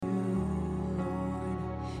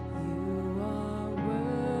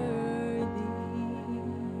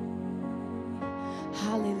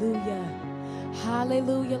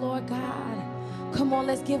Hallelujah, Lord God. Come on,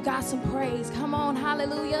 let's give God some praise. Come on,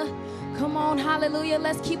 hallelujah. Come on, hallelujah.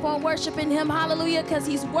 Let's keep on worshiping him, hallelujah, because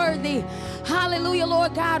he's worthy. Hallelujah,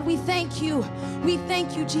 Lord God, we thank you. We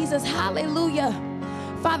thank you, Jesus. Hallelujah.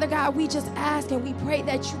 Father God, we just ask and we pray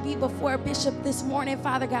that you be before Bishop this morning,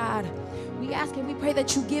 Father God. We ask and we pray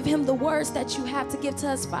that you give him the words that you have to give to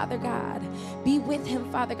us, Father God. Be with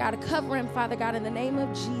him, Father God. Cover him, Father God, in the name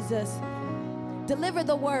of Jesus. Deliver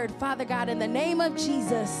the word, Father God, in the name of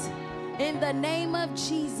Jesus. In the name of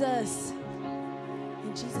Jesus.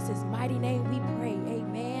 In Jesus' mighty name we pray.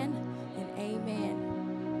 Amen and amen.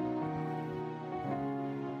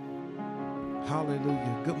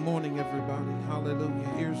 Hallelujah. Good morning, everybody. Hallelujah.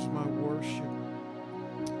 Here's my worship.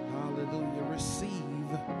 Hallelujah. Receive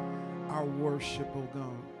our worship, oh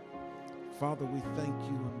God. Father, we thank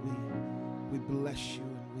you and we bless you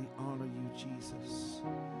and we honor you, Jesus.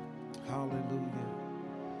 Hallelujah.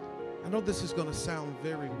 I know this is going to sound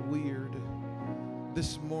very weird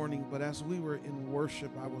this morning, but as we were in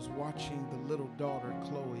worship, I was watching the little daughter,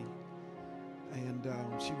 Chloe, and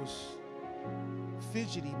she was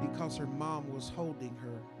fidgety because her mom was holding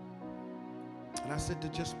her. And I said to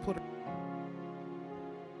just put her.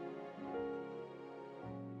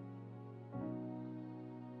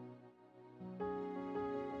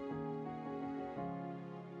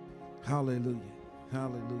 Hallelujah.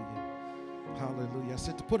 Hallelujah. Hallelujah. I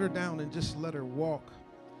said to put her down and just let her walk.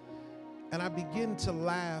 And I began to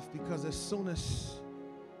laugh because as soon as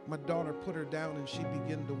my daughter put her down and she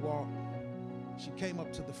began to walk, she came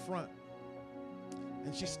up to the front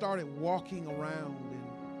and she started walking around,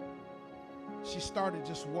 and she started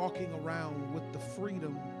just walking around with the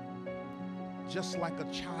freedom just like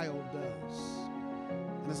a child does.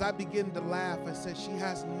 And as I began to laugh, I said she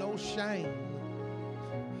has no shame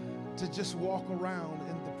to just walk around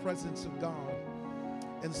in the presence of God.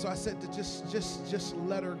 And so I said to just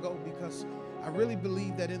let her go, because I really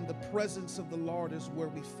believe that in the presence of the Lord is where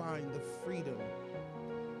we find the freedom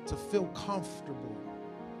to feel comfortable,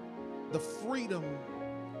 the freedom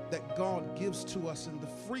that God gives to us, and the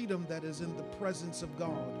freedom that is in the presence of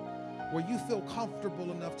God, where you feel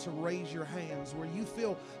comfortable enough to raise your hands, where you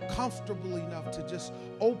feel comfortable enough to just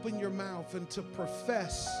open your mouth and to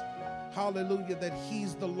profess, hallelujah, that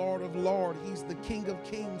he's the Lord of Lords, he's the King of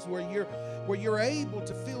Kings, where you're able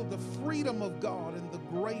to feel the freedom of God and the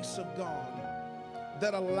grace of God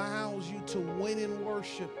that allows you to win in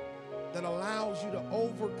worship, that allows you to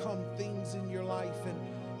overcome things in your life. And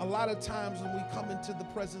a lot of times when we come into the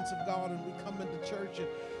presence of God and we come into church and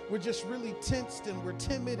we're just really tensed and we're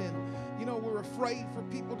timid, and we're afraid for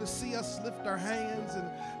people to see us lift our hands, and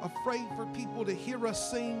afraid for people to hear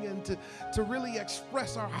us sing, and to really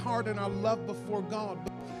express our heart and our love before God.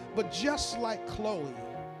 But just like Chloe,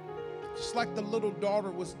 just like the little daughter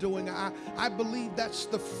was doing, I believe that's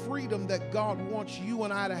the freedom that God wants you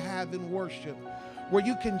and I to have in worship, where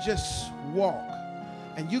you can just walk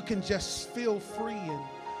and you can just feel free, and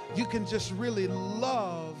you can just really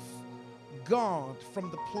love God from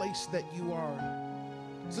the place that you are.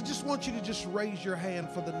 So just want you to just raise your hand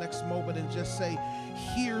for the next moment and just say,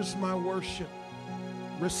 here's my worship.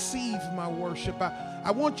 Receive my worship.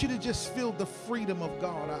 I want you to just feel the freedom of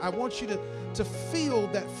God. I want you to feel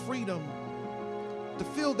that freedom,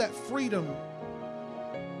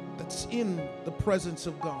 that's in the presence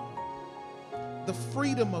of God. The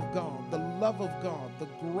freedom of God, the love of God, the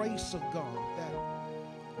grace of God,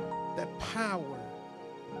 that power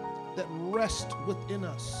that rests within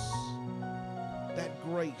us, that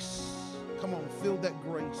grace. Come on, feel that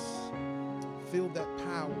grace. Feel that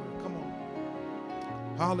power. Come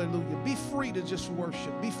on. Hallelujah. Be free to just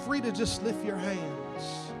worship. Be free to just lift your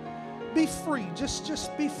hands. Be free.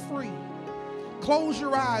 Just be free. Close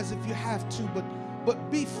your eyes if you have to, but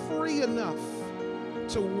be free enough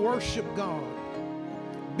to worship God.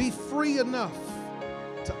 Be free enough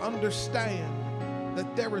to understand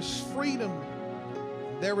that there is freedom,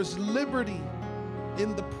 there is liberty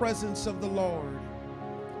in the presence of the Lord,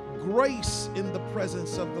 grace in the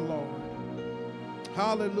presence of the Lord.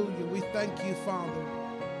 Hallelujah. We thank you, Father.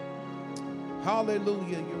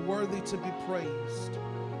 Hallelujah. You're worthy to be praised.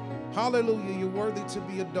 Hallelujah. You're worthy to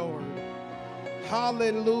be adored.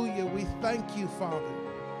 Hallelujah. We thank you, Father.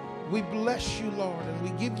 We bless you, Lord, and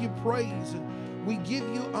we give you praise and we give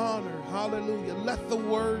you honor. Hallelujah. Let the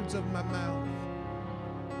words of my mouth,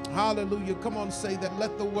 hallelujah, come on, say that.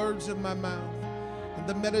 Let the words of my mouth and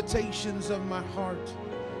the meditations of my heart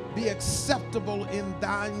be acceptable in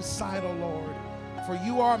thine sight, O Lord. For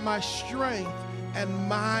you are my strength and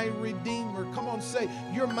my Redeemer. Come on, say,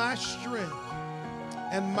 you're my strength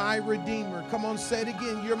and my Redeemer. Come on, say it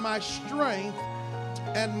again. You're my strength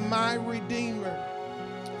and my Redeemer.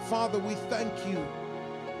 Father, we thank you.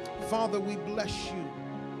 Father, we bless you.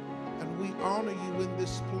 And we honor you in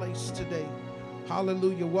this place today.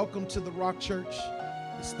 Hallelujah. Welcome to the Rock Church.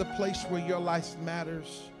 It's the place where your life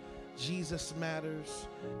matters, Jesus matters,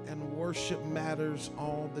 and worship matters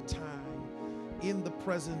all the time. In the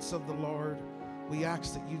presence of the Lord, we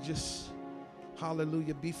ask that you just,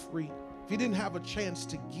 hallelujah, be free. If you didn't have a chance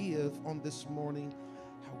to give on this morning,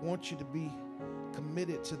 I want you to be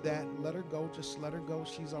committed to that. Let her go. Just let her go.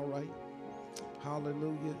 She's all right.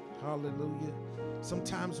 Hallelujah. Hallelujah.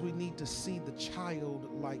 Sometimes we need to see the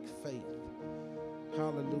childlike faith.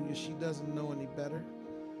 Hallelujah. She doesn't know any better.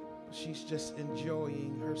 She's just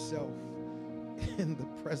enjoying herself in the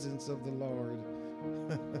presence of the Lord.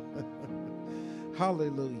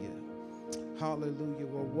 Hallelujah. Hallelujah.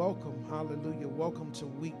 Well, welcome. Hallelujah. Welcome to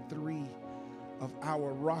week 3 of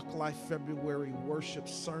our Rock Life February worship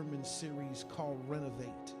sermon series called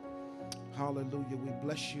Renovate. Hallelujah. We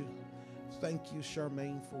bless you. Thank you,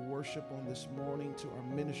 Charmaine, for worship on this morning, to our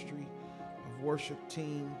ministry of worship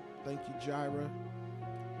team. Thank you, Jaira.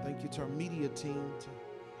 Thank you to our media team, to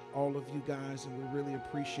all of you guys, and we really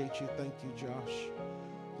appreciate you. Thank you, Josh.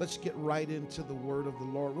 Let's get right into the word of the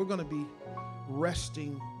Lord. We're going to be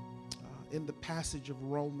resting in the passage of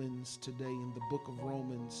Romans today, in the book of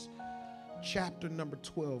Romans, chapter number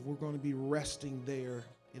 12. We're going to be resting there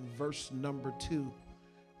in verse number 2.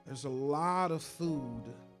 There's a lot of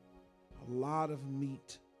food, a lot of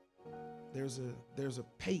meat. There's a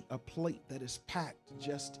plate that is packed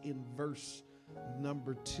just in verse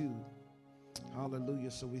number 2. Hallelujah.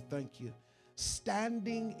 So we thank you.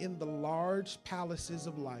 Standing in the large palaces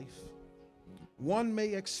of life, one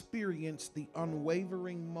may experience the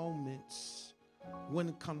unwavering moments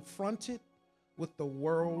when confronted with the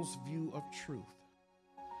world's view of truth.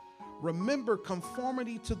 Remember,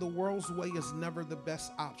 conformity to the world's way is never the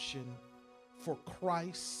best option for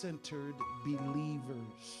Christ-centered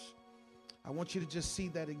believers. I want you to just see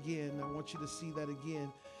that again. I want you to see that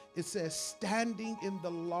again. It says, standing in the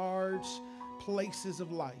large places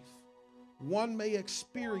of life, one may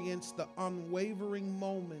experience the unwavering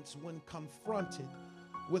moments when confronted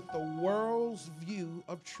with the world's view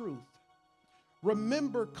of truth.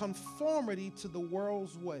 Remember, conformity to the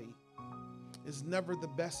world's way is never the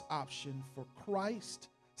best option for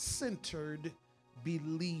Christ-centered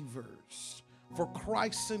believers. For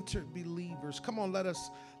Christ-centered believers. Come on, let's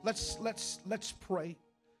pray.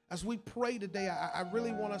 As we pray today, I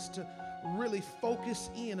really want us to really focus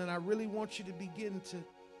in, and I really want you to begin to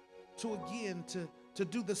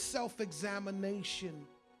do the self-examination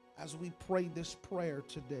as we pray this prayer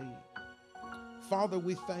today. Father,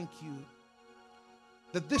 we thank you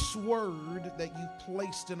that this word that you've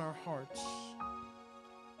placed in our hearts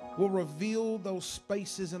will reveal those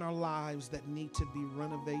spaces in our lives that need to be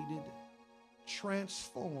renovated,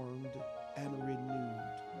 transformed, and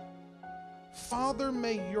renewed. Father,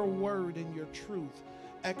 may your word and your truth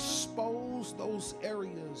expose those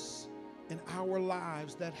areas in our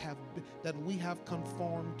lives that we have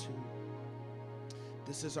conformed to.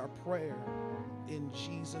 This is our prayer in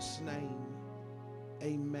Jesus' name.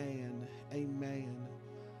 Amen. Amen.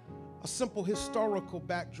 A simple historical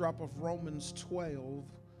backdrop of Romans 12,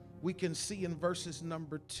 we can see in verses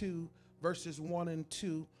 1 and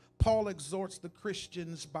 2, Paul exhorts the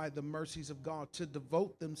Christians by the mercies of God to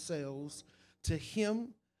devote themselves to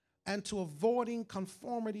him and to avoiding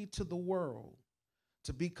conformity to the world,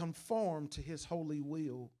 to be conformed to his holy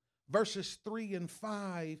will. Verses 3 and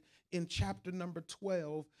 5 in chapter number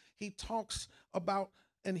 12, he talks about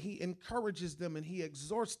and he encourages them and he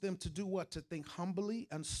exhorts them to do what? To think humbly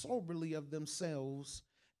and soberly of themselves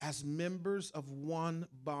as members of one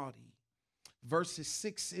body. Verses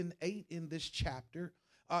 6 and 8 in this chapter,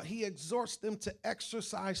 he exhorts them to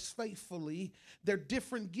exercise faithfully their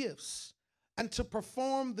different gifts and to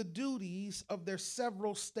perform the duties of their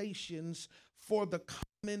several stations for the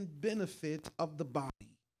common benefit of the body.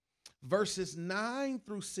 Verses 9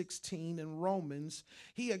 through 16 in Romans,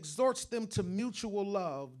 he exhorts them to mutual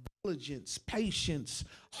love, diligence, patience,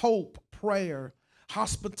 hope, prayer,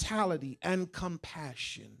 hospitality, and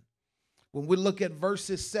compassion. When we look at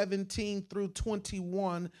verses 17 through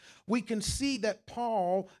 21, we can see that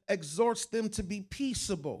Paul exhorts them to be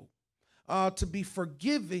peaceable, to be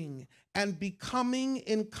forgiving, and becoming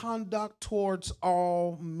in conduct towards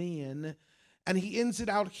all men. And he ends it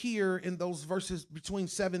out here in those verses between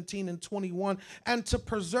 17 and 21, and to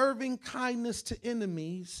preserving kindness to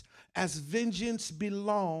enemies as vengeance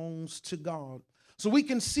belongs to God. So we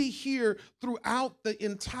can see here throughout the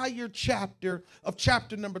entire chapter of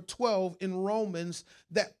chapter number 12 in Romans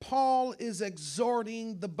that Paul is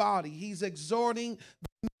exhorting the body. He's exhorting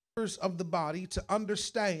the of the body to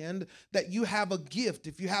understand that you have a gift.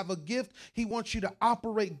 If you have a gift, he wants you to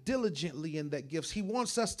operate diligently in that gift. He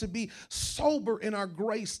wants us to be sober in our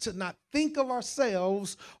grace, to not think of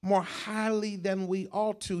ourselves more highly than we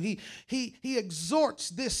ought to. He exhorts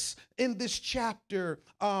this in this chapter,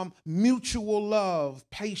 mutual love,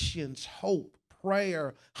 patience, hope,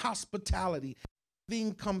 prayer, hospitality,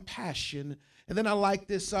 having compassion. And then I like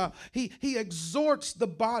this. He exhorts the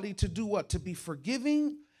body to do what? To be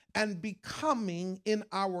forgiving and becoming in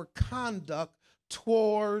our conduct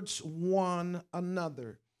towards one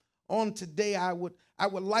another. On today, I would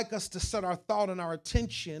like us to set our thought and our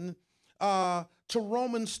attention to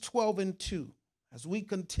Romans 12:2 as we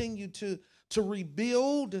continue to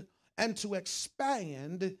rebuild and to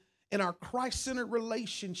expand in our Christ-centered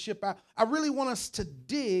relationship. I really want us to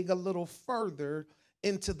dig a little further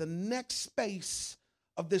into the next space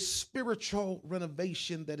of this spiritual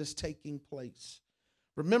renovation that is taking place.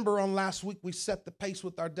 Remember, on last week, we set the pace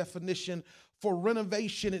with our definition for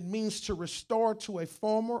renovation. It means to restore to a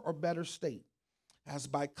former or better state, as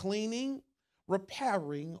by cleaning,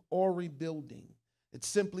 repairing, or rebuilding. It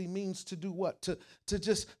simply means to do what?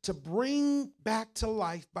 To bring back to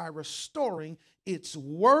life by restoring its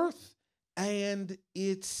worth and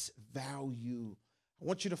its value. I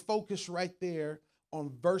want you to focus right there on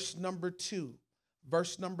verse number 2.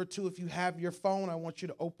 Verse number 2, if you have your phone, I want you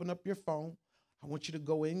to open up your phone. I want you to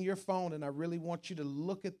go in your phone, and I really want you to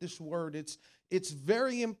look at this word. It's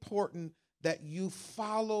very important that you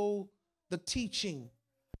follow the teaching.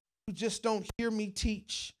 You just don't hear me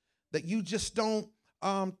teach, that you just don't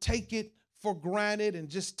take it for granted and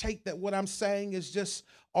just take that what I'm saying is just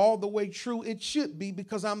all the way true. It should be,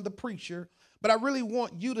 because I'm the preacher. But I really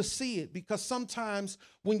want you to see it, because sometimes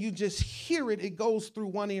when you just hear it, it goes through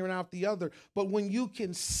one ear and out the other. But when you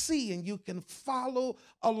can see and you can follow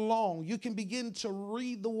along, you can begin to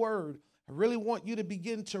read the word. I really want you to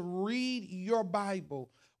begin to read your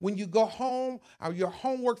Bible. When you go home, or your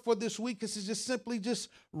homework for this week is to just simply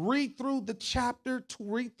read through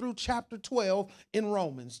read through chapter 12 in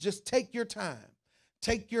Romans. Just take your time.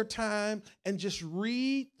 Take your time and just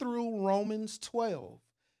read through Romans 12.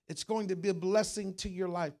 It's going to be a blessing to your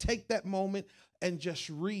life. Take that moment and just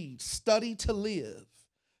read. Study to live.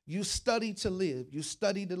 You study to live. You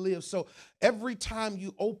study to live. So every time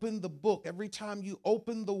you open the book, every time you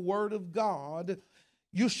open the Word of God,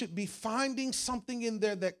 you should be finding something in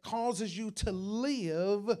there that causes you to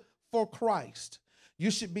live for Christ.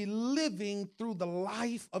 You should be living through the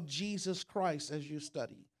life of Jesus Christ as you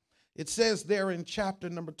study. It says there in chapter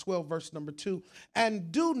number 12, verse number 2,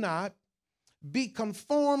 and do not be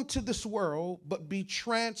conformed to this world, but be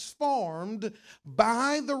transformed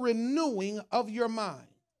by the renewing of your mind,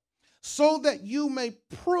 so that you may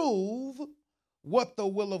prove what the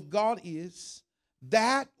will of God is,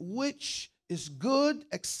 that which is good,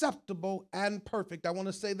 acceptable, and perfect. I want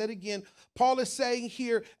to say that again. Paul is saying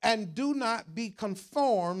here, and do not be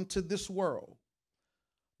conformed to this world,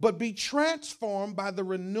 but be transformed by the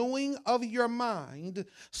renewing of your mind,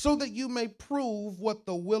 so that you may prove what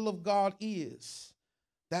the will of God is,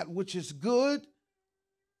 that which is good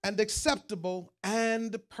and acceptable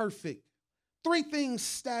and perfect. 3 things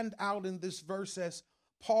stand out in this verse as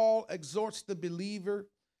Paul exhorts the believer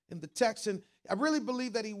in the text. And I really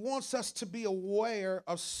believe that he wants us to be aware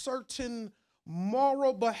of certain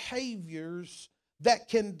moral behaviors that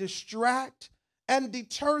can distract and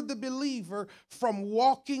deter the believer from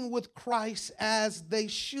walking with Christ as they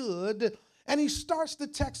should. And he starts the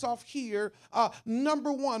text off here,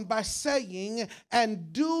 number 1, by saying,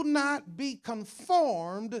 and do not be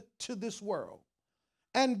conformed to this world.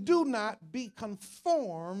 And do not be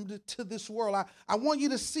conformed to this world. I want you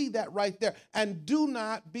to see that right there. And do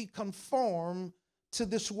not be conformed to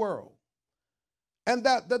this world. And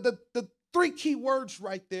that the 3 key words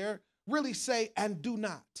right there really say, and do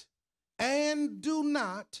not. And do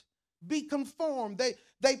not be conformed.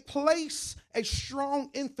 They place a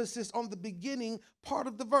strong emphasis on the beginning part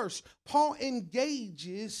of the verse. Paul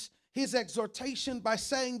engages his exhortation by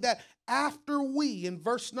saying that after we, in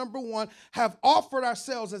verse number 1, have offered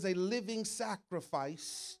ourselves as a living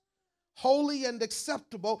sacrifice, holy and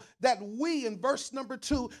acceptable, that we, in verse number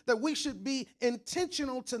 2, that we should be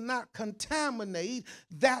intentional to not contaminate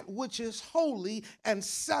that which is holy and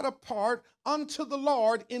set apart unto the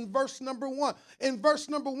Lord in verse number 1. In verse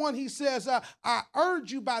number 1, he says, I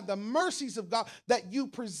urge you by the mercies of God that you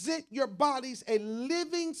present your bodies a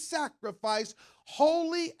living sacrifice,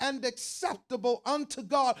 holy and acceptable unto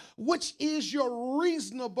God, which is your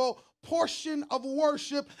reasonable portion of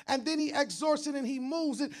worship. And then he exhorts it and he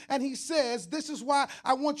moves it and he says, this is why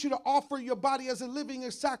I want you to offer your body as a living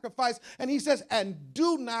sacrifice. And he says, and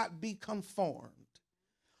do not be conformed.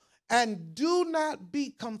 And do not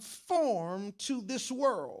be conformed to this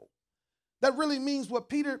world. That really means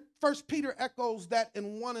what First Peter echoes that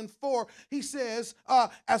in 1 and 4. He says,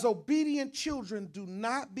 as obedient children, do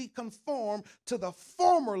not be conformed to the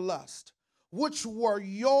former lust, which were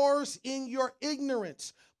yours in your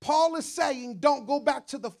ignorance. Paul is saying, don't go back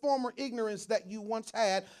to the former ignorance that you once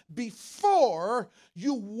had before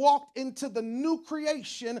you walked into the new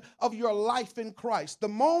creation of your life in Christ. The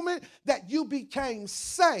moment that you became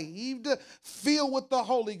saved, filled with the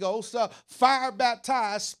Holy Ghost, fire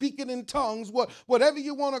baptized, speaking in tongues, whatever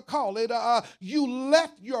you want to call it, you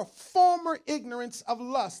left your former ignorance of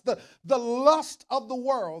lust, the lust of the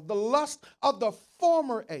world, the lust of the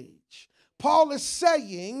former age. Paul is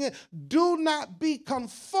saying, do not be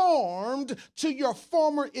conformed to your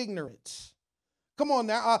former ignorance. Come on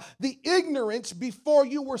now, the ignorance before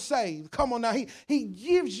you were saved. Come on now, he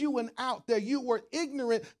gives you an out there. You were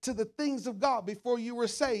ignorant to the things of God before you were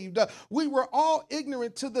saved. We were all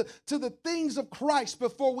ignorant to the things of Christ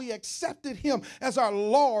before we accepted him as our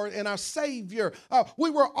Lord and our Savior.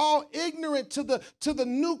 We were all ignorant to the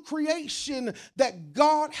new creation that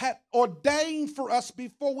God had ordained for us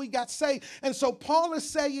before we got saved. And so Paul is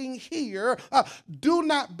saying here, do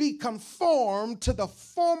not be conformed to the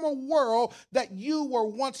former world that you were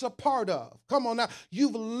once a part of. Come on now,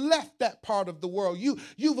 you've left that part of the world.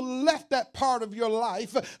 You've left that part of your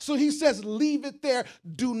life. So he says, leave it there.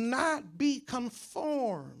 Do not be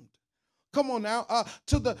conformed. Come on now,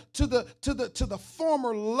 to the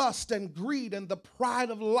former lust and greed and the pride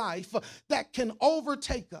of life that can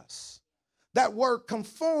overtake us. That word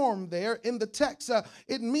conform there in the text,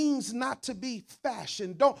 it means not to be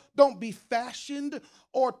fashioned. Don't be fashioned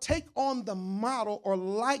or take on the model or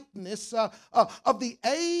likeness of the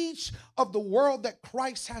age of the world that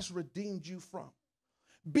Christ has redeemed you from.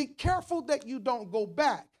 Be careful that you don't go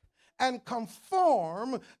back and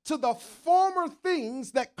conform to the former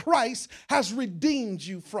things that Christ has redeemed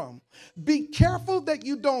you from. Be careful that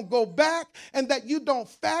you don't go back and that you don't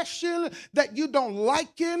fashion, that you don't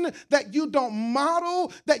liken, that you don't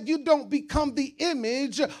model, that you don't become the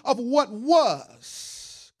image of what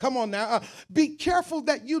was. Come on now. Be careful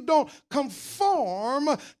that you don't conform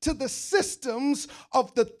to the systems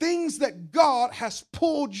of the things that God has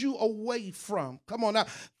pulled you away from. Come on now.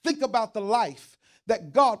 Think about the life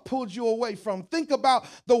that God pulled you away from. Think about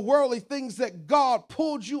the worldly things that God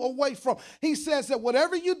pulled you away from. He says that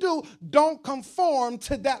whatever you do, don't conform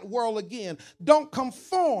to that world again. Don't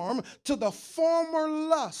conform to the former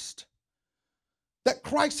lust that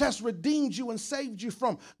Christ has redeemed you and saved you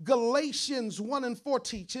from. Galatians 1 and 4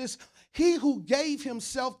 teaches, he who gave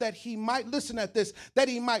himself that he might, listen at this, that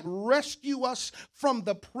he might rescue us from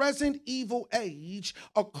the present evil age,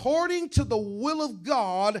 according to the will of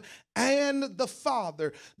God and the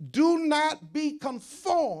Father. Do not be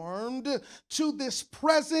conformed to this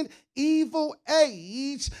present evil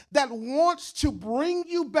age that wants to bring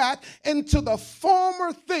you back into the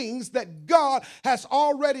former things that God has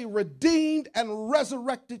already redeemed and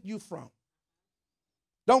resurrected you from.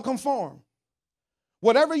 Don't conform.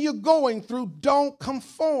 Whatever you're going through, don't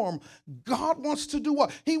conform. God wants to do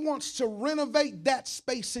what? He wants to renovate that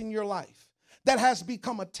space in your life that has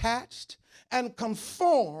become attached and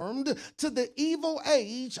conformed to the evil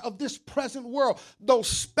age of this present world. Those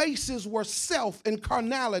spaces where self and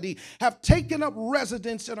carnality have taken up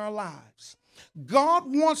residence in our lives. God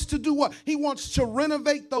wants to do what? He wants to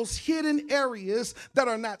renovate those hidden areas that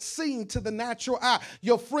are not seen to the natural eye.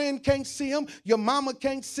 Your friend can't see them. Your mama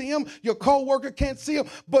can't see them. Your co-worker can't see them.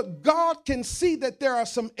 But God can see that there are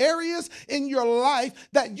some areas in your life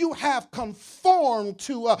that you have conformed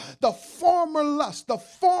to the former lust, the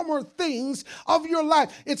former things of your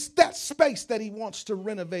life. It's that space that he wants to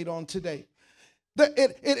renovate on today.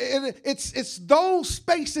 It's those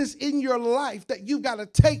spaces in your life that you've got to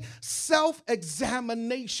take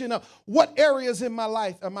self-examination of. What areas in my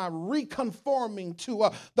life am I reconforming to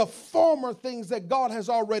the former things that God has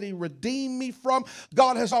already redeemed me from,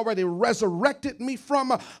 God has already resurrected me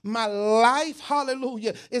from. My life,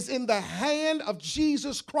 hallelujah, is in the hand of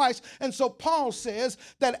Jesus Christ. And so Paul says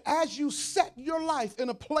that as you set your life in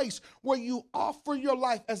a place where you offer your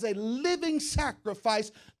life as a living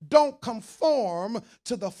sacrifice, don't conform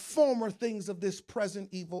to the former things of this present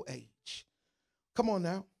evil age. Come on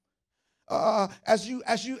now. as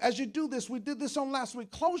you do this, we did this on last week.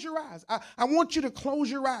 Close your eyes. I want you to close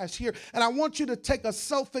your eyes here, and I want you to take a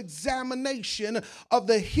self-examination of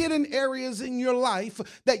the hidden areas in your life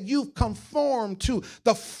that you've conformed to,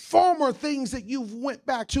 the former things that you've went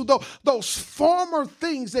back to, those former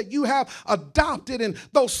things that you have adopted, and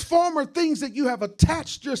those former things that you have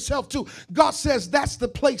attached yourself to. God says that's the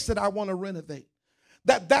place that I want to renovate.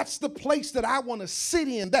 That's the place that I want to sit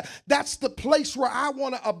in. That's the place where I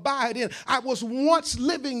want to abide in. I was once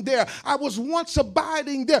living there. I was once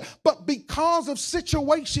abiding there. But because of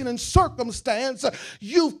situation and circumstance,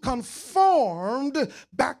 you've conformed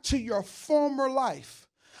back to your former life.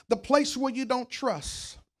 The place where you don't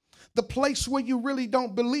trust. The place where you really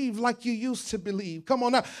don't believe like you used to believe. Come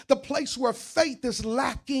on now. The place where faith is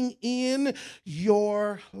lacking in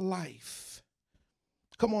your life.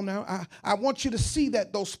 Come on now. I want you to see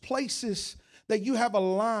that those places that you have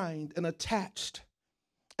aligned and attached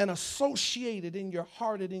and associated in your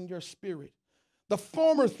heart and in your spirit, the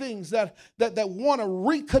former things that want to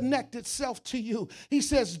reconnect itself to you. He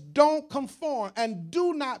says, don't conform and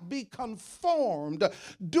do not be conformed.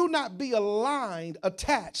 Do not be aligned,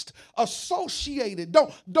 attached, associated.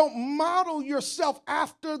 Don't model yourself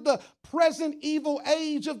after the present evil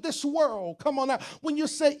age of this world. Come on now. When you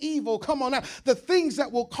say evil, come on now. The things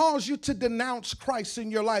that will cause you to denounce Christ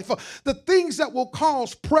in your life. The things that will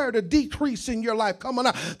cause prayer to decrease in your life. Come on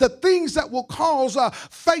now. The things that will cause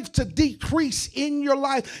faith to decrease in your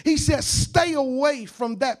life. He says, stay away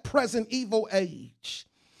from that present evil age.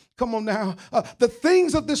 Come on now. The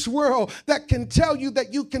things of this world that can tell you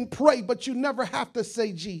that you can pray, but you never have to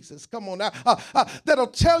say Jesus. Come on now. That'll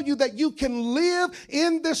tell you that you can live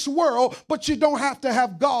in this world, but you don't have to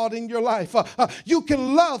have God in your life. You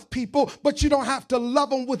can love people, but you don't have to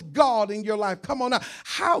love them with God in your life. Come on now.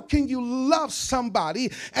 How can you love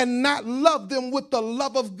somebody and not love them with the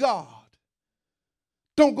love of God?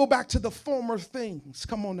 Don't go back to the former things.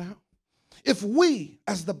 Come on now. If we,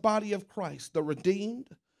 as the body of Christ, the redeemed,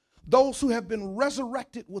 those who have been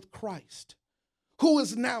resurrected with Christ, who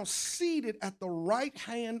is now seated at the right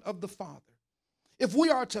hand of the Father, if we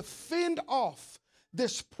are to fend off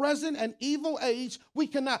this present and evil age, we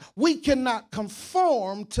cannot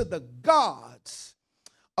conform to the gods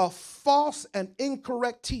of false and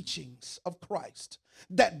incorrect teachings of Christ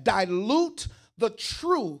that dilute the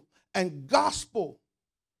true and gospel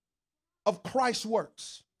of Christ's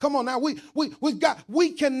works. Come on now, we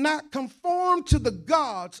cannot conform to the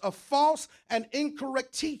gods of false and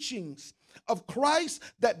incorrect teachings of Christ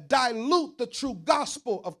that dilute the true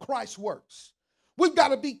gospel of Christ's works. We've got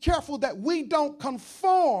to be careful that we don't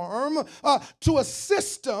conform to a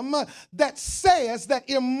system that says that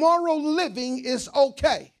immoral living is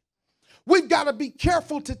okay. We've got to be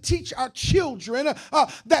careful to teach our children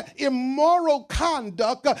that immoral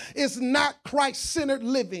conduct is not Christ-centered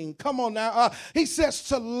living. Come on now. He says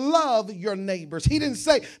to love your neighbors. He didn't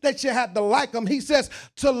say that you had to like them. He says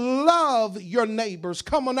to love your neighbors.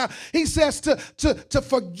 Come on now. He says to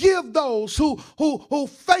forgive those who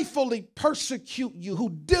faithfully persecute you,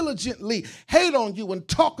 who diligently hate on you and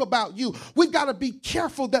talk about you. We've got to be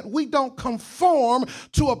careful that we don't conform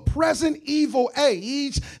to a present evil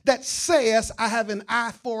age that says I have an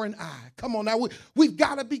eye for an eye. Come on now, we've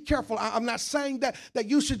got to be careful. I'm not saying that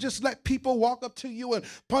you should just let people walk up to you and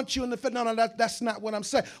punch you in the face. No, that's not what I'm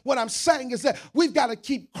saying. What I'm saying is that we've got to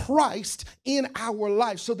keep Christ in our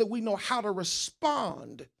life so that we know how to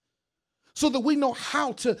respond, so that we know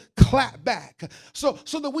how to clap back, so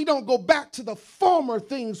that we don't go back to the former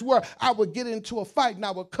things where I would get into a fight and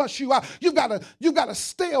I would cuss you out. You gotta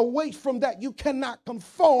stay away from that. You cannot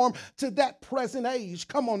conform to that present age.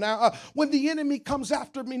 Come on now. When the enemy comes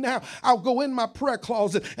after me now, I'll go in my prayer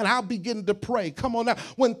closet and I'll begin to pray. Come on now.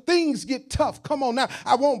 When things get tough, come on now,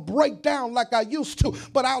 I won't break down like I used to,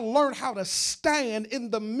 but I'll learn how to stand in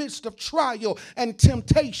the midst of trial and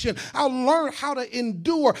temptation. I'll learn how to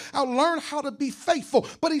endure. I'll learn how to be faithful.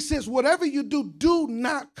 But he says, whatever you do, do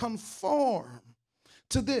not conform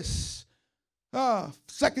to this.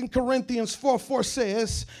 2 Corinthians 4:4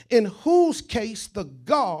 says, in whose case the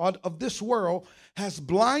God of this world has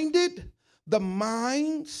blinded the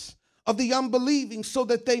minds of the unbelieving so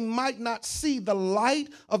that they might not see the light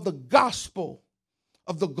of the gospel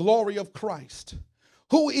of the glory of Christ,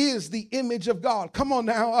 who is the image of God. Come on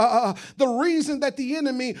now. The reason that the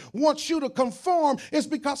enemy wants you to conform is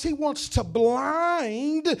because he wants to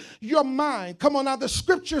blind your mind. Come on now. The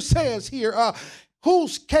scripture says here,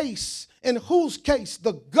 whose case in whose case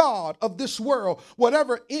the God of this world,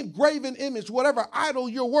 whatever graven image, whatever idol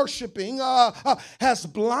you're worshiping, has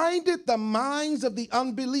blinded the minds of the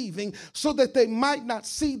unbelieving so that they might not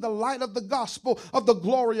see the light of the gospel of the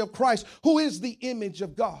glory of Christ, who is the image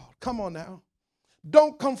of God. Come on now.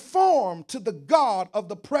 Don't conform to the God of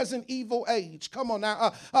the present evil age. Come on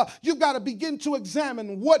now. You've got to begin to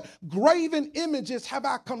examine, what graven images have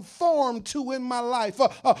I conformed to in my life?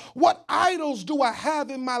 What idols do I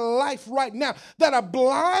have in my life right now that are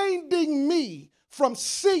blinding me from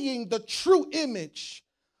seeing the true image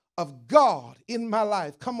of God in my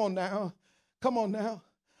life? Come on now. Come on now.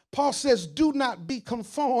 Paul says, do not be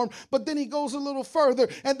conformed, but then he goes a little further,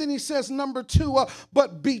 and then he says, number 2,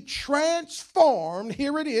 but be transformed,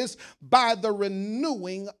 here it is, by the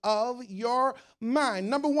renewing of your mind.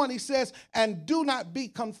 Number 1, he says, and do not be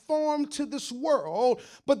conformed to this world,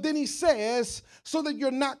 but then he says, so that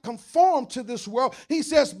you're not conformed to this world, he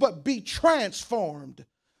says, but be transformed.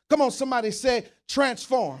 Come on, somebody say,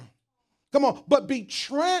 transform. Come on, but be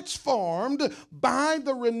transformed by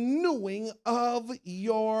the renewing of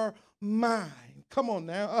your mind. Come on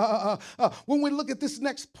now. When we look at this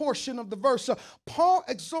next portion of the verse, Paul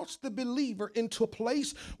exhorts the believer into a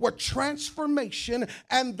place where transformation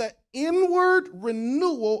and the inward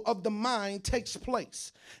renewal of the mind takes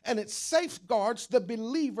place. And it safeguards the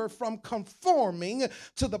believer from conforming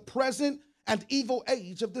to the present and evil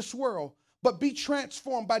age of this world. But be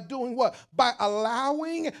transformed by doing what? By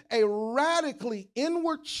allowing a radically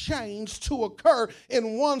inward change to occur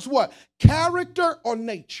in one's what? Character or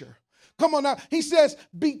nature. Come on now. He says,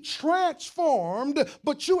 be transformed,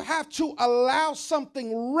 but you have to allow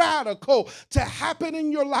something radical to happen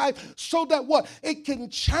in your life so that what? It can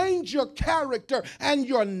change your character and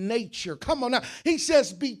your nature. Come on now. He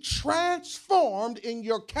says, be transformed in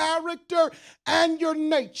your character and your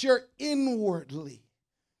nature inwardly.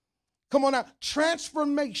 Come on now,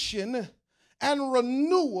 transformation and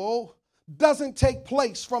renewal doesn't take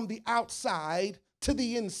place from the outside to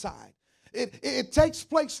the inside. It takes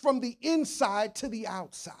place from the inside to the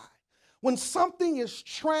outside. When something is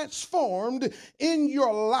transformed in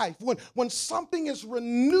your life, when something is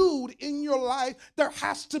renewed in your life, there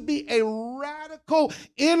has to be a radical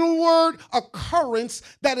inward occurrence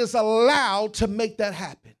that is allowed to make that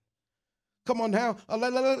happen. Come on now,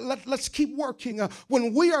 let's keep working.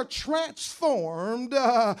 When we are transformed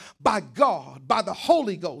by God, by the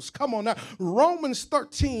Holy Ghost, come on now. Romans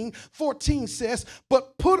 13:14 says,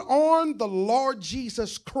 but put on the Lord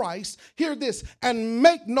Jesus Christ, hear this, and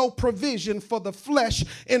make no provision for the flesh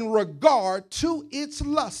in regard to its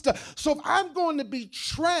lust. So if I'm going to be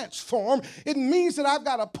transformed, it means that I've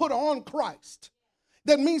got to put on Christ.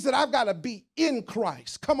 That means that I've got to be in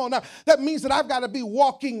Christ. Come on now. That means that I've got to be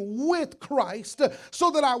walking with Christ so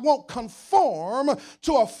that I won't conform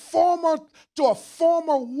to a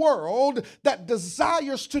former world that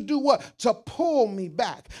desires to do what? To pull me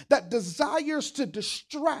back. That desires to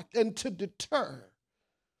distract and to deter.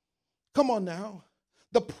 Come on now.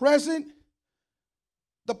 The present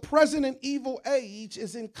and evil age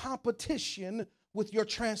is in competition with your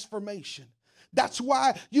transformation. That's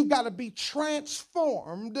why you got to be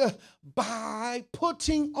transformed by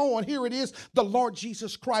putting on, here it is, the Lord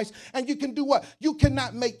Jesus Christ. And you can do what? You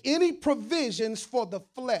cannot make any provisions for the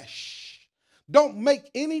flesh. Don't make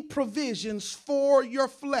any provisions for your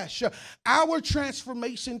flesh. Our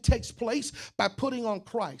transformation takes place by putting on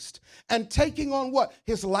Christ and taking on what?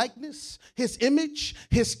 His likeness, his image,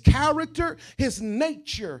 his character, his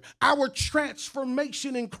nature. Our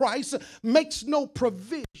transformation in Christ makes no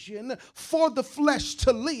provision for the flesh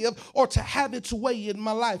to live or to have its way in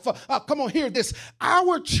my life. Come on, hear this.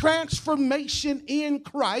 Our transformation in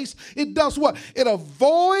Christ, it does what? It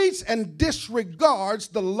avoids and disregards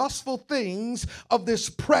the lustful things of this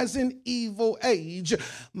present evil age.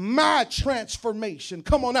 My transformation,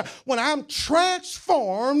 come on now, when I'm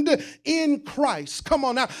transformed in Christ, come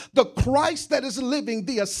on now, the Christ that is living,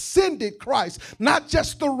 the ascended Christ, not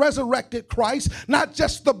just the resurrected Christ, not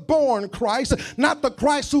just the born Christ, not the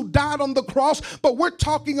Christ who died on the cross, but we're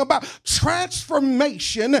talking about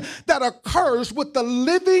transformation that occurs with the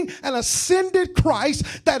living and ascended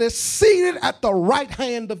Christ that is seated at the right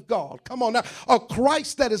hand of God. Come on now, a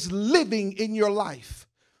Christ that is living in your life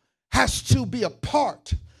has to be a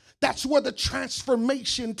part. That's where the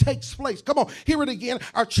transformation takes place. Come on, hear it again.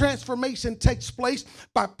 Our transformation takes place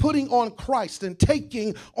by putting on Christ and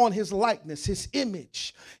taking on his likeness, his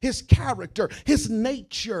image, his character, his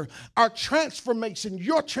nature. Our transformation,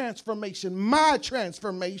 your transformation, my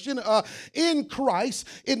transformation in Christ,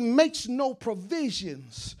 it makes no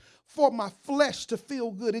provisions for my flesh to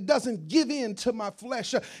feel good. It doesn't give in to my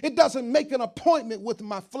flesh. It doesn't make an appointment with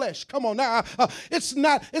my flesh. Come on now. It's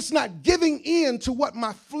not giving in to what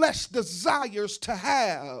my flesh desires to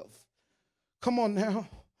have. Come on now.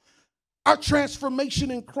 Our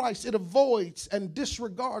transformation in Christ, it avoids and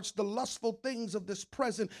disregards the lustful things of this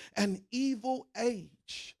present and evil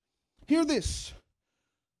age. Hear this.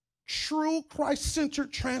 True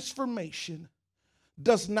Christ-centered transformation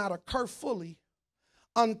does not occur fully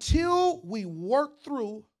until we work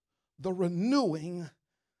through the renewing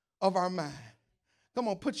of our mind. Come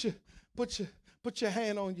on, put your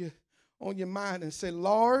hand on your mind and say,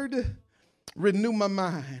 Lord, renew my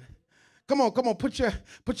mind. Come on, put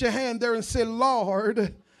your hand there and say,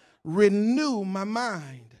 Lord, renew my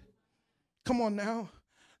mind. Come on now.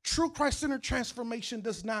 True Christ-centered transformation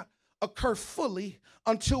does not occur fully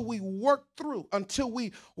until we work through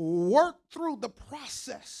the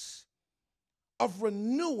process of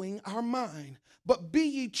renewing our mind. But be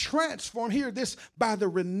ye transformed, hear this, by the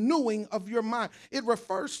renewing of your mind. It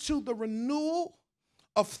refers to the renewal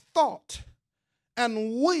of thought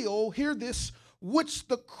and will, hear this, which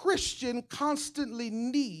the Christian constantly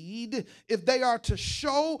need if they are to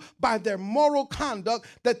show by their moral conduct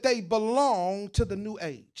that they belong to the new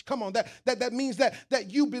age. Come on, that means that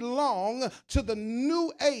you belong to the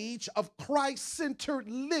new age of Christ-centered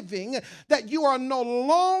living, that you are no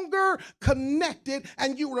longer connected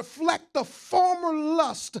and you reflect the former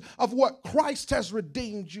lust of what Christ has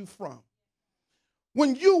redeemed you from.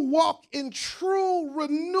 When you walk in true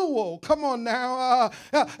renewal, come on now,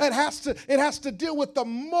 it has to deal with the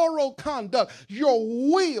moral conduct, your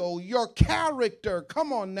will, your character.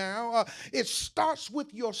 Come on now, it starts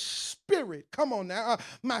with your spirit. Come on now,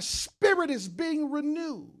 my spirit is being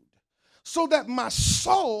renewed so that my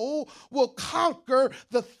soul will conquer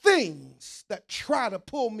the things that try to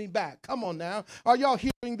pull me back. Come on now, are y'all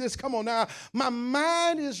hearing this? Come on now, my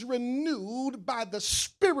mind is renewed by the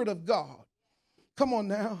Spirit of God. Come on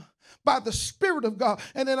now, by the Spirit of God.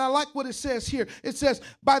 And then I like what it says here. It says,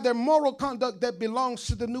 by their moral conduct that belongs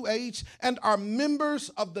to the new age and are members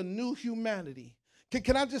of the new humanity.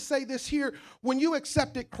 Can I just say this here? When you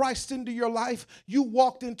accepted Christ into your life, you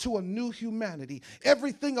walked into a new humanity.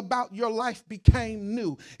 Everything about your life became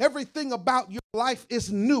new. Everything about your life is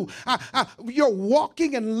new. You're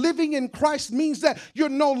walking and living in Christ means that you're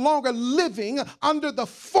no longer living under the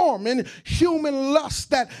former human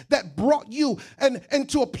lust that brought you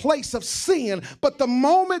into a place of sin. But the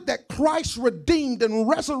moment that Christ redeemed and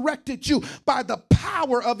resurrected you by the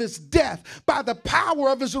power of his death, by the power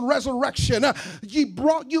of his resurrection, he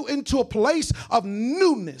brought you into a place of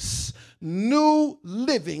newness, new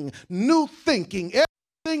living, new thinking.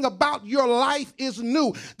 Everything about your life is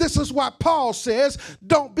new. This is why Paul says,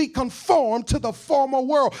 don't be conformed to the former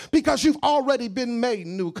world, because you've already been made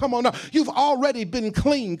new. Come on now. You've already been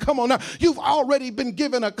clean. Come on now. You've already been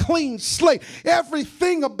given a clean slate.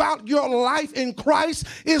 Everything about your life in Christ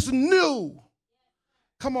is new.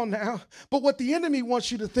 Come on now. But what the enemy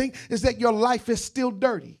wants you to think is that your life is still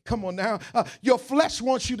dirty. Come on now. Your flesh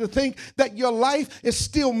wants you to think that your life is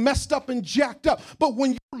still messed up and jacked up. But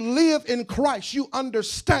when you live in Christ, you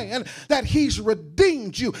understand that he's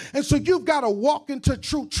redeemed you. And so you've got to walk into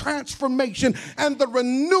true transformation and the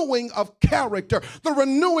renewing of character, the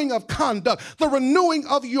renewing of conduct, the renewing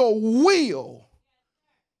of your will.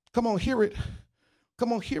 Come on, hear it.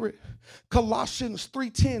 Come on, hear it. Colossians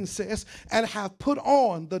 3:10 says, and have put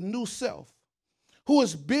on the new self, who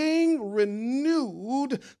is being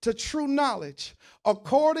renewed to true knowledge,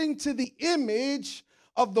 according to the image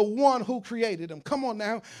of the one who created him. Come on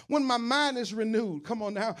now. When my mind is renewed, come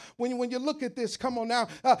on now. When you look at this, come on now.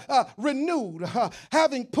 Renewed,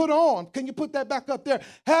 having put on, can you put that back up there?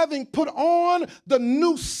 Having put on the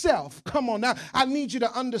new self. Come on now. I need you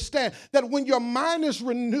to understand that when your mind is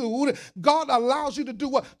renewed, God allows you to do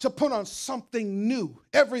what? To put on something new.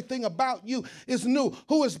 Everything about you is new.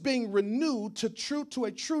 Who is being renewed to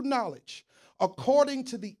a true knowledge, according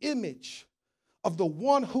to the image of the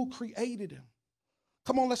one who created him.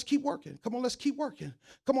 Come on, let's keep working. Come on, let's keep working.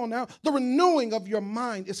 Come on now. The renewing of your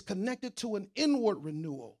mind is connected to an inward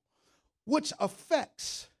renewal, which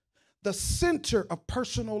affects the center of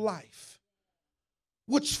personal life,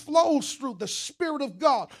 which flows through the Spirit of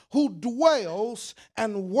God who dwells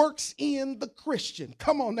and works in the Christian.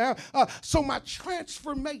 Come on now. So my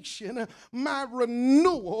transformation, my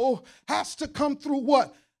renewal has to come through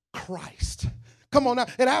what? Christ. Come on now.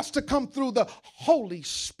 It has to come through the Holy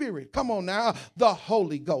Spirit. Come on now. The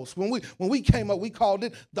Holy Ghost. When we came up, we called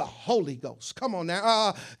it the Holy Ghost. Come on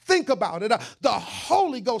now. Think about it. The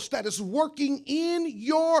Holy Ghost that is working in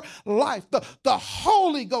your life. The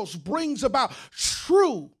Holy Ghost brings about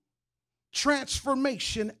true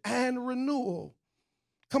transformation, and renewal.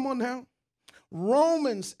 Come on now.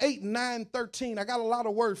 Romans 8, 9, 13. I got a lot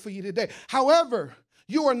of word for you today. However,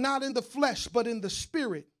 you are not in the flesh, but in the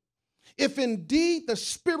spirit. If indeed the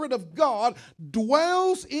Spirit of God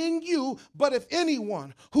dwells in you, but if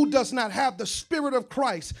anyone who does not have the Spirit of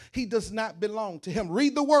Christ, he does not belong to him.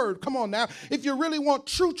 Read the word. Come on now. If you really want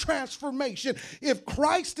true transformation, if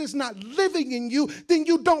Christ is not living in you, then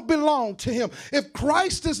you don't belong to him. If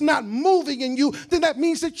Christ is not moving in you, then that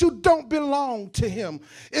means that you don't belong to him.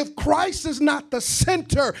 If Christ is not the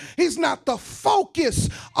center, he's not the focus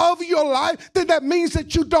of your life, then that means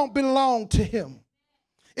that you don't belong to him.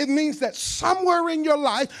 It means that somewhere in your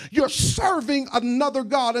life, you're serving another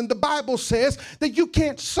God. And the Bible says that you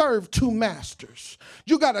can't serve two masters.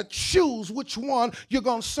 You got to choose which one you're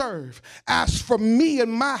going to serve. As for me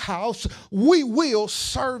and my house, we will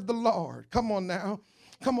serve the Lord. Come on now.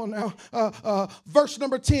 Come on now. Verse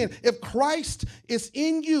number 10. If Christ is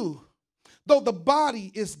in you, though the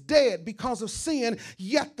body is dead because of sin,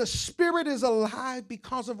 yet the spirit is alive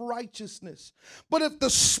because of righteousness. But if the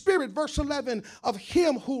spirit, verse 11, of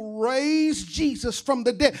him who raised Jesus from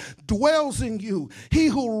the dead dwells in you, he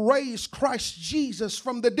who raised Christ Jesus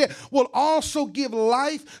from the dead will also give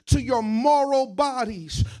life to your mortal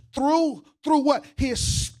bodies through what? His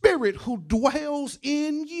spirit who dwells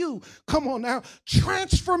in you. Come on now.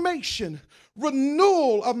 Transformation,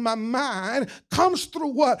 renewal of my mind comes through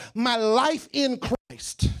what? My life in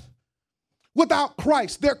Christ. Without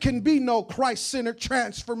Christ, there can be no Christ-centered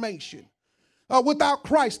transformation. Without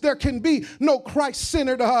Christ, there can be no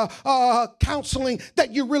Christ-centered counseling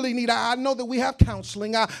that you really need. I know that we have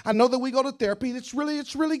counseling. I know that we go to therapy. It's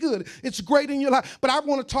really good. It's great in your life. But I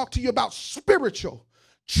want to talk to you about spiritual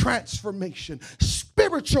transformation.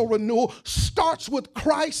 Spiritual renewal starts with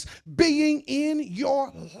Christ being in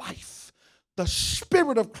your life. The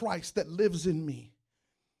Spirit of Christ that lives in me.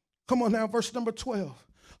 Come on now, verse number 12.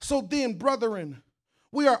 So then, brethren,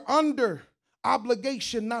 we are under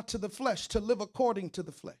obligation not to the flesh, to live according to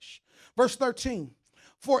the flesh. Verse 13.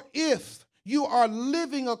 For if you are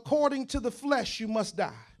living according to the flesh, you must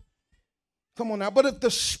die. Come on now. But if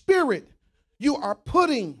the Spirit, you are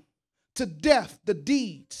putting to death the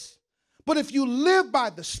deeds. But if you live by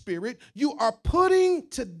the Spirit, you are putting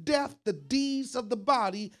to death the deeds of the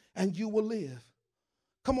body, and you will live.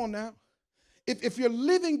 Come on now. If you're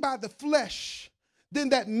living by the flesh, then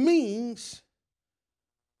that means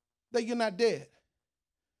that you're not dead.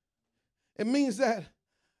 It means that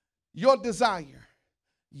your desire,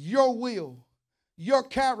 your will, your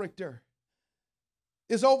character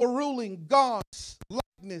is overruling God's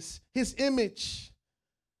likeness, his image,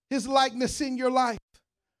 his likeness in your life.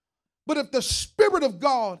 But if the Spirit of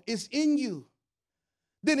God is in you,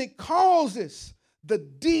 then it causes the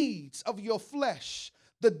deeds of your flesh,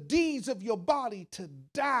 the deeds of your body to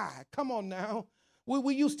die. Come on now.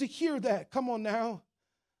 We used to hear that. Come on now.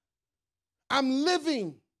 I'm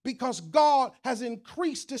living because God has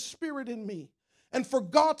increased his Spirit in me. And for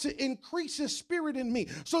God to increase his Spirit in me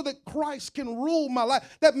so that Christ can rule my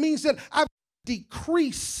life, that means that I've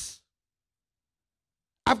decreased.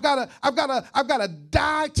 I've got to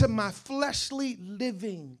die to my fleshly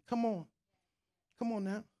living. Come on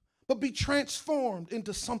now. But be transformed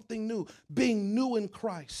into something new, being new in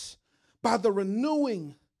Christ by the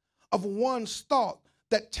renewing of one's thought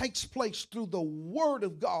that takes place through the Word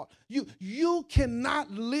of God. You cannot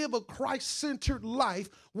live a Christ-centered life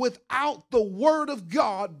without the Word of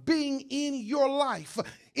God being in your life.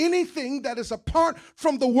 Anything that is apart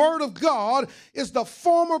from the Word of God is the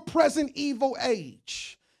former, present, evil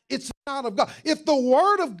age. It's not of God. If the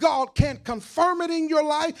Word of God can't confirm it in your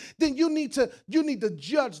life, then you need to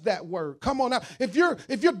judge that word. Come on now. If you're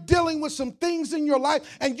dealing with some things in your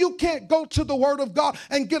life and you can't go to the Word of God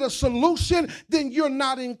and get a solution, then you're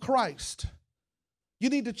not in Christ. You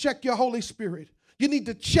need to check your Holy Spirit. You need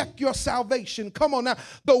to check your salvation. Come on now.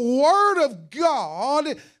 The Word of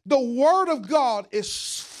God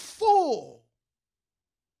is full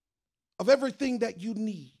of everything that you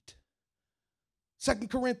need. 2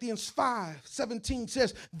 Corinthians 5:17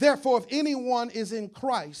 says, therefore, if anyone is in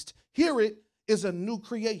Christ, here it is a new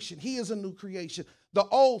creation. He is a new creation. The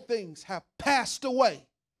old things have passed away.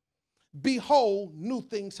 Behold, new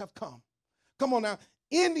things have come. Come on now.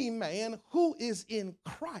 Any man who is in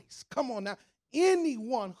Christ, come on now.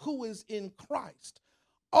 Anyone who is in Christ,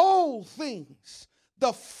 old things,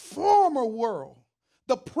 the former world,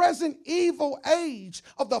 the present evil age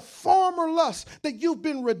of the former lust that you've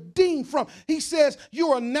been redeemed from. He says you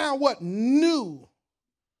are now what? New.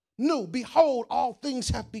 New. Behold, all things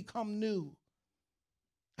have become new.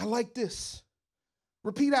 I like this.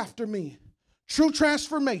 Repeat after me. True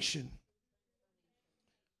transformation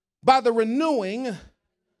by the renewing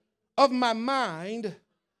of my mind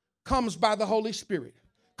comes by the Holy Spirit.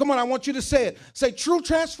 Come on, I want you to say it. Say, true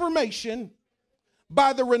transformation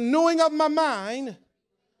by the renewing of my mind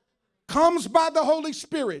comes by the Holy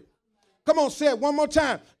Spirit. Come on, say it one more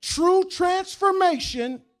time. True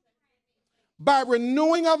transformation by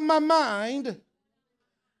renewing of my mind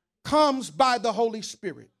comes by the Holy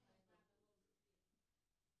Spirit.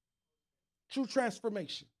 True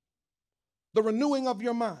transformation. The renewing of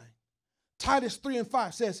your mind. Titus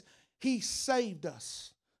 3:5 says, he saved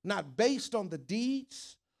us, not based on the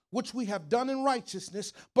deeds which we have done in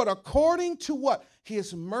righteousness, but according to what?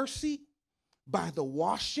 His mercy, by the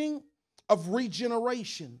washing of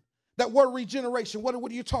regeneration. That word regeneration, what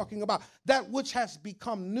are you talking about? That which has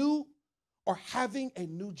become new or having a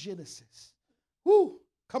new genesis. Woo,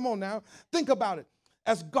 come on now. Think about it.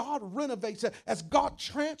 As God renovates it, as God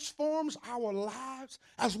transforms our lives,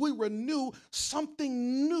 as we renew,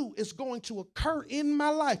 something new is going to occur in my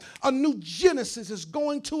life. A new genesis is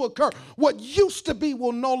going to occur. What used to be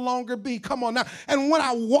will no longer be. Come on now. And when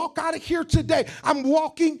I walk out of here today, I'm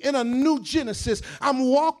walking in a new genesis. I'm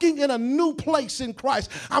walking in a new place in Christ.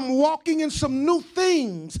 I'm walking in some new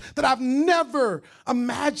things that I've never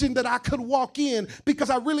imagined that I could walk in, because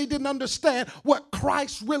I really didn't understand what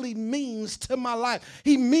Christ really means to my life.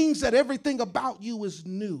 He means that everything about you is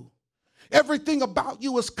new. Everything about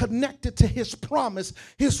you is connected to his promise,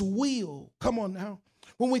 his will. Come on now.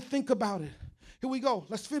 When we think about it, here we go.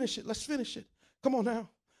 Let's finish it. Let's finish it. Come on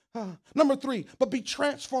now. Number 3, but be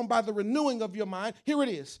transformed by the renewing of your mind. Here it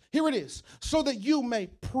is. Here it is. So that you may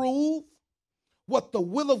prove what the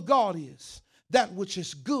will of God is, that which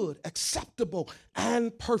is good, acceptable,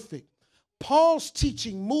 and perfect. Paul's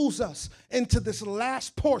teaching moves us into this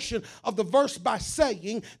last portion of the verse by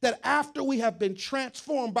saying that after we have been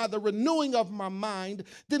transformed by the renewing of my mind,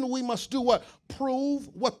 then we must do what? Prove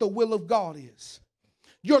what the will of God is.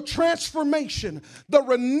 Your transformation, the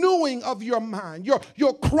renewing of your mind,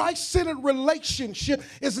 your Christ-centered relationship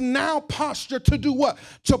is now postured to do what?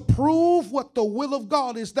 To prove what the will of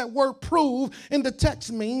God is. That word prove in the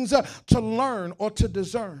text means to learn or to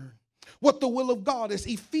discern what the will of God is.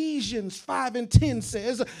 Ephesians 5:10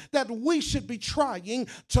 says that we should be trying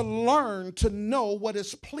to learn to know what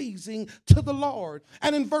is pleasing to the Lord.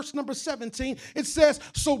 And in verse number 17, it says,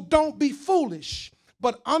 so don't be foolish,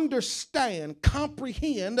 but understand,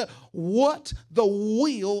 comprehend what the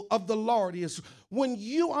will of the Lord is. When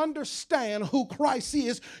you understand who Christ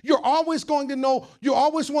is, you're always going to know, you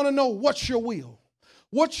always want to know what's your will.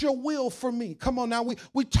 What's your will for me? Come on now,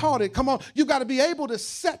 we taught it. Come on, you got to be able to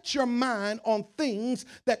set your mind on things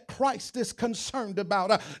that Christ is concerned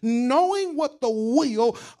about. Knowing what the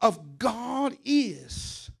will of God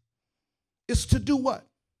is to do what?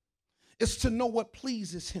 It's to know what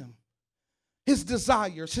pleases him. His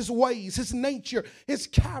desires, his ways, his nature, his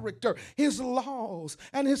character, his laws,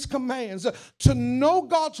 and his commands. To know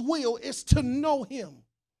God's will is to know him.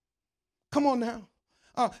 Come on now.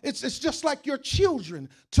 It's just like your children.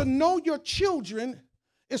 To know your children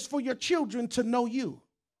is for your children to know you.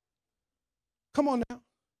 Come on now.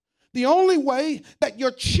 The only way that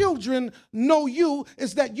your children know you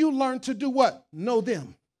is that you learn to do what? Know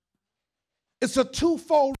them. It's a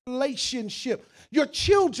twofold relationship. Your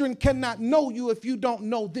children cannot know you if you don't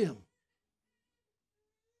know them.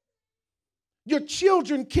 Your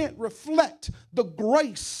children can't reflect the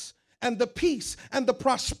grace and the peace and the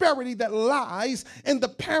prosperity that lies in the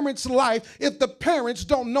parent's life if the parents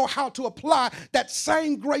don't know how to apply that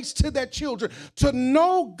same grace to their children. To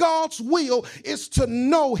know God's will is to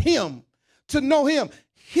know him. To know him.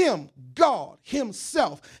 Him, God,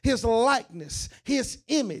 himself, his likeness, his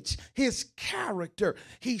image, his character.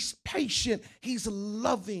 He's patient. He's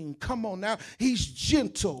loving. Come on now. He's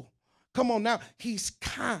gentle. Come on now, he's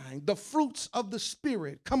kind. The fruits of the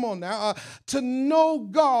Spirit. Come on now. To know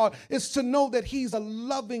God is to know that he's a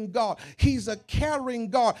loving God. He's a caring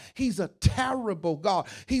God. He's a terrible God.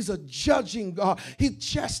 He's a judging God. He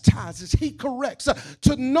chastises. He corrects.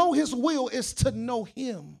 To know his will is to know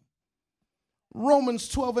him. Romans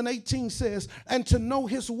 12:18 says, and to know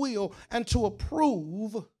his will and to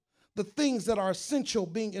approve the things that are essential,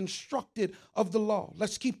 being instructed of the law.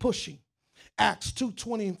 Let's keep pushing. Acts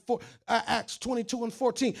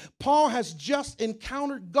 22:14. Paul has just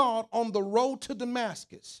encountered God on the road to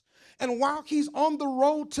Damascus. And while he's on the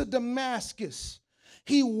road to Damascus,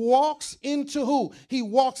 he walks into who? He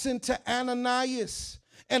walks into Ananias.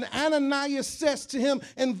 And Ananias says to him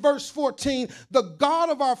in verse 14, the God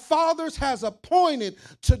of our fathers has appointed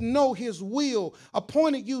to know his will,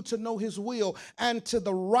 appointed you to know his will, and to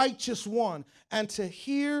the righteous one, and to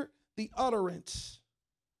hear the utterance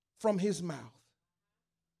from his mouth.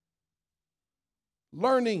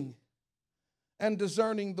 learning and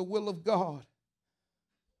discerning the will of God,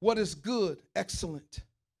 what is good, excellent,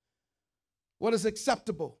 what is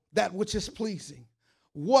acceptable, that which is pleasing,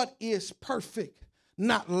 what is perfect,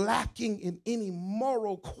 not lacking in any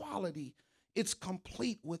moral quality. It's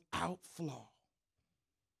complete without flaw.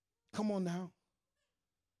 Come on now.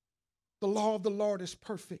 The law of the Lord is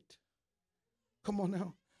perfect. Come on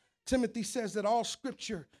now. Timothy says that all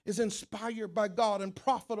scripture is inspired by God and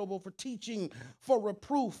profitable for teaching, for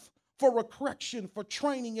reproof, for correction, for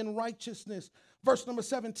training in righteousness. Verse number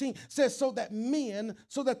 17 says, so that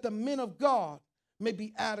the men of God may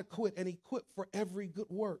be adequate and equipped for every good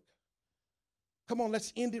work. Come on,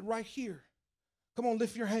 let's end it right here. Come on,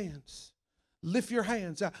 lift your hands. Lift your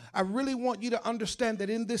hands. I really want you to understand that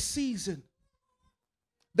in this season,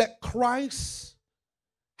 that Christ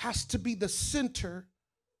has to be the center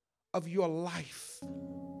of your life.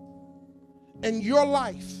 And your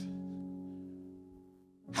life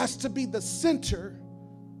has to be the center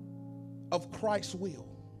of Christ's will,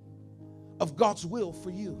 of God's will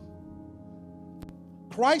for you.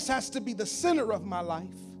 Christ has to be the center of my life,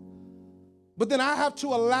 but then I have to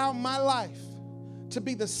allow my life to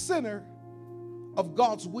be the center of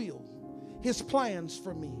God's will, his plans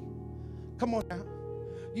for me. Come on now.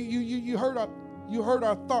 You heard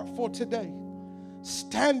our thought for today.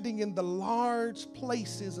 Standing in the large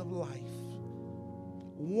places of life,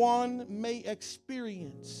 one may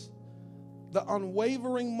experience the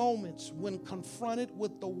unwavering moments when confronted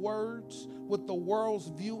with the world's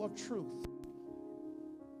view of truth.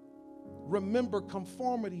 Remember,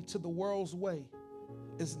 conformity to the world's way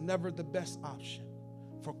is never the best option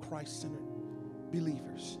for Christ-centered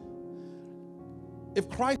believers. If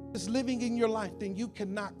Christ is living in your life, then you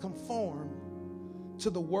cannot conform to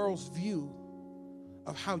the world's view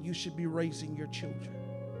of how you should be raising your children.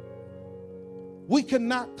 We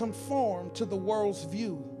cannot conform to the world's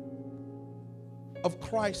view of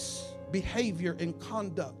Christ's behavior and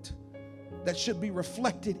conduct that should be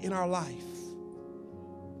reflected in our life.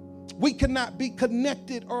 We cannot be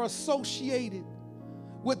connected or associated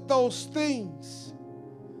with those things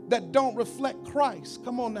that don't reflect Christ.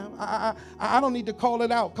 Come on now. I don't need to call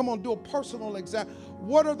it out. Come on, do a personal exam.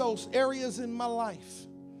 What are those areas in my life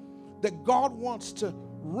that God wants to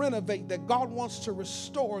renovate, that God wants to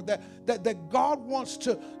restore, that God wants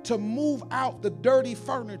to move out the dirty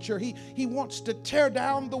furniture? He wants to tear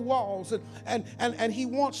down the walls and he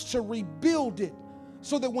wants to rebuild it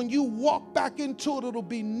so that when you walk back into it, it'll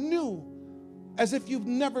be new as if you've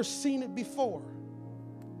never seen it before.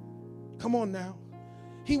 Come on now.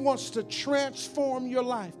 He wants to transform your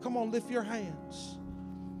life. Come on, lift your hands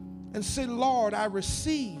and say, Lord, I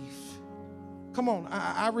receive. Come on,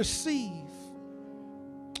 I receive.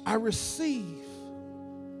 I receive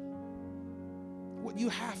what you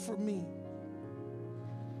have for me.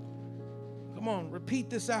 Come on, repeat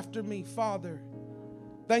this after me. Father,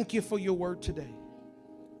 thank you for your word today.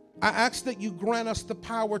 I ask that you grant us the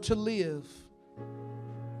power to live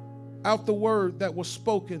out the word that was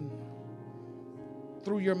spoken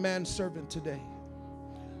through your manservant today.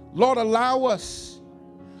 Lord, allow us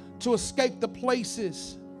to escape the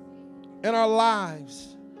places in our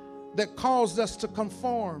lives that caused us to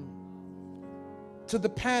conform to the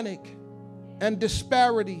panic and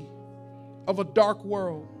disparity of a dark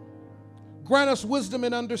world. Grant us wisdom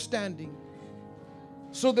and understanding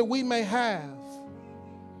so that we may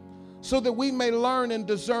learn and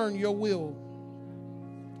discern your will.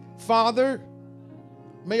 Father,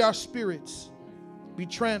 may our spirits be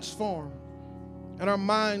transformed and our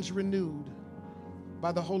minds renewed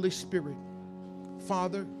by the Holy Spirit.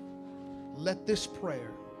 Father, let this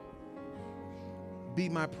prayer be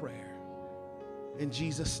my prayer. In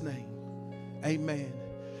Jesus' name, amen.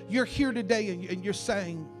 You're here today and you're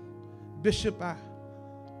saying, Bishop, I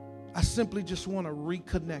simply just want to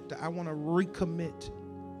reconnect. I want to recommit.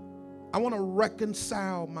 I want to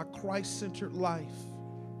reconcile my Christ-centered life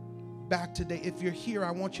back today. If you're here,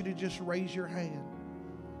 I want you to just raise your hand.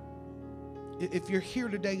 If you're here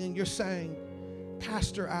today and you're saying,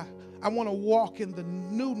 Pastor, I want to walk in the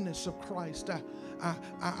newness of Christ.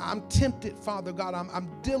 I'm tempted, Father God.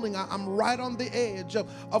 I'm right on the edge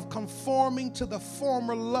of conforming to the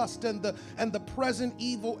former lust and the present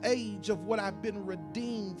evil age of what I've been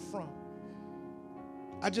redeemed from.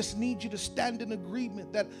 I just need you to stand in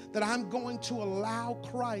agreement that I'm going to allow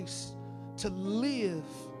Christ to live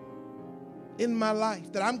in my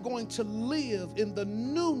life, that I'm going to live in the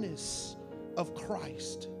newness of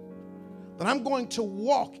Christ, that I'm going to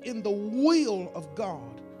walk in the will of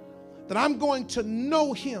God, that I'm going to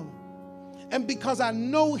know him. And because I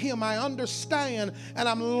know him, I understand and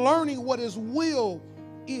I'm learning what his will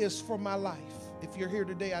is for my life. If you're here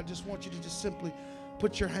today, I just want you to just simply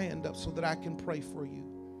put your hand up so that I can pray for you.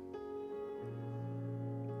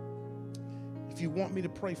 If you want me to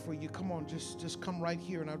pray for you, come on, just come right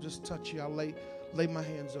here and I'll just touch you. I'll lay my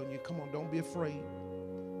hands on you. Come on, don't be afraid.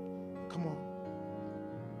 Come on.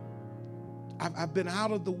 I've been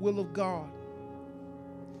out of the will of God.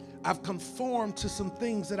 I've conformed to some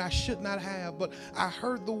things that I should not have, but I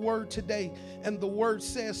heard the word today, and the word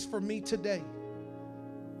says for me today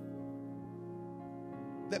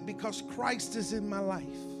that because Christ is in my life,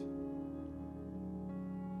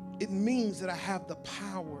 it means that I have the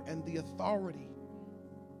power and the authority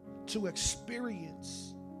to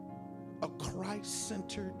experience a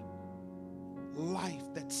Christ-centered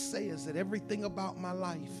life that says that everything about my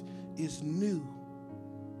life is new.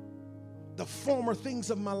 The former things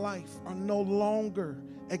of my life are no longer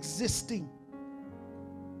existing.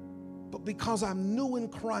 But because I'm new in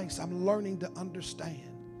Christ, I'm learning to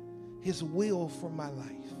understand His will for my life.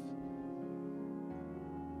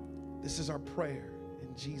 This is our prayer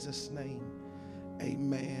in Jesus' name.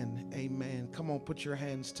 Amen. Amen. Come on, put your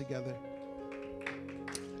hands together.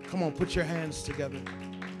 Come on, put your hands together.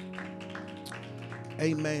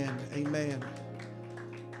 Amen. Amen.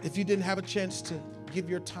 If you didn't have a chance to give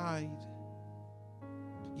your tithe,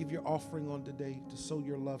 give your offering on today, to sow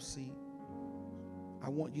your love seed, I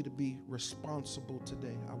want you to be responsible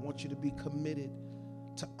today. I want you to be committed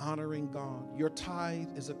to honoring God. Your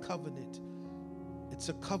tithe is a covenant. It's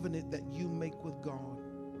a covenant that you make with God.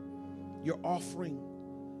 Your offering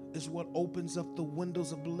is what opens up the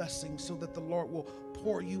windows of blessing so that the Lord will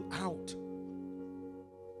pour you out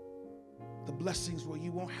the blessings where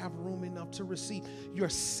you won't have room enough to receive. Your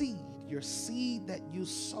seed that you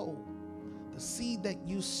sow, the seed that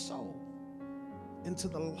you sow into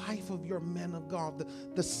the life of your men of God,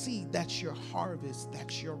 the seed, that's your harvest,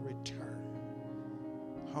 that's your return.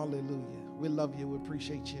 Hallelujah. We love you. We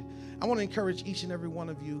appreciate you. I want to encourage each and every one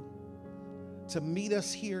of you to meet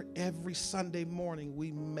us here every Sunday morning.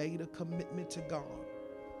 We made a commitment to God.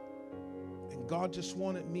 And God just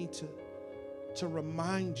wanted me to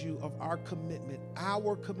remind you of our commitment,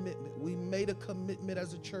 our commitment. We made a commitment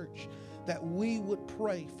as a church that we would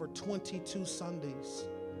pray for 22 Sundays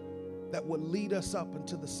that would lead us up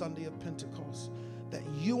into the Sunday of Pentecost, that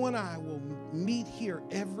you and I will meet here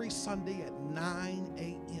every Sunday at 9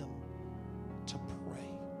 a.m. to pray,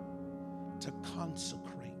 to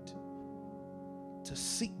consecrate, to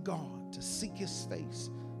seek God, to seek His face,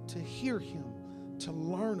 to hear Him, to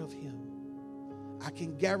learn of Him. I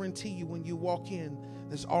can guarantee you when you walk in,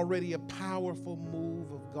 there's already a powerful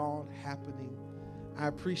move of God happening. I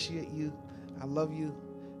appreciate you. I love you.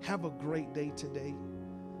 Have a great day today.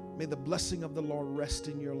 May the blessing of the Lord rest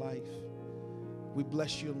in your life. We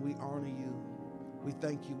bless you and we honor you. We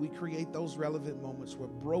thank you. We create those relevant moments where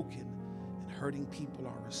broken and hurting people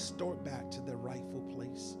are restored back to their rightful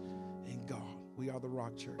place in God. We are the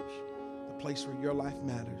Rock Church, the place where your life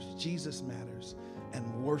matters, Jesus matters,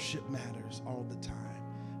 and worship matters all the time.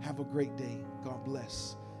 Have a great day. God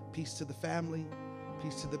bless. Peace to the family,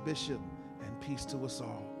 peace to the bishop, and peace to us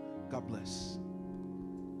all. God bless.